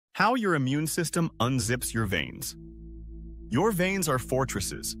How your immune system unzips your veins. Your veins are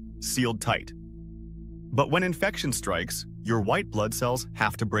fortresses, sealed tight. But when infection strikes, your white blood cells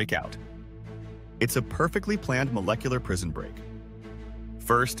have to break out. It's a perfectly planned molecular prison break.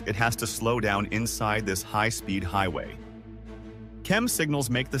 First, it has to slow down inside this high-speed highway. Chem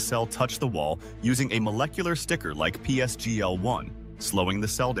signals make the cell touch the wall using a molecular sticker like PSGL1, slowing the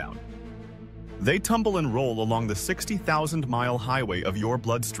cell down. They tumble and roll along the 60,000-mile highway of your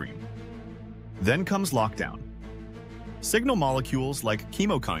bloodstream. Then comes lockdown. Signal molecules like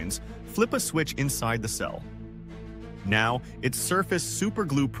chemokines flip a switch inside the cell. Now, its surface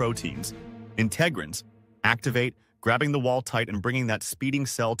superglue proteins, integrins, activate, grabbing the wall tight and bringing that speeding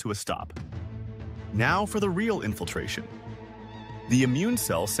cell to a stop. Now for the real infiltration. The immune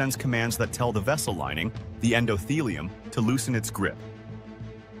cell sends commands that tell the vessel lining, the endothelium, to loosen its grip.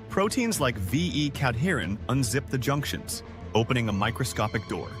 Proteins like VE-cadherin unzip the junctions, opening a microscopic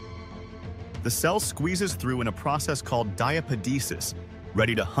door. The cell squeezes through in a process called diapedesis,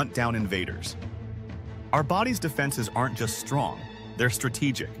 ready to hunt down invaders. Our body's defenses aren't just strong, they're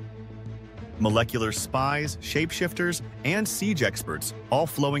strategic. Molecular spies, shapeshifters, and siege experts all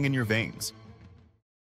flowing in your veins.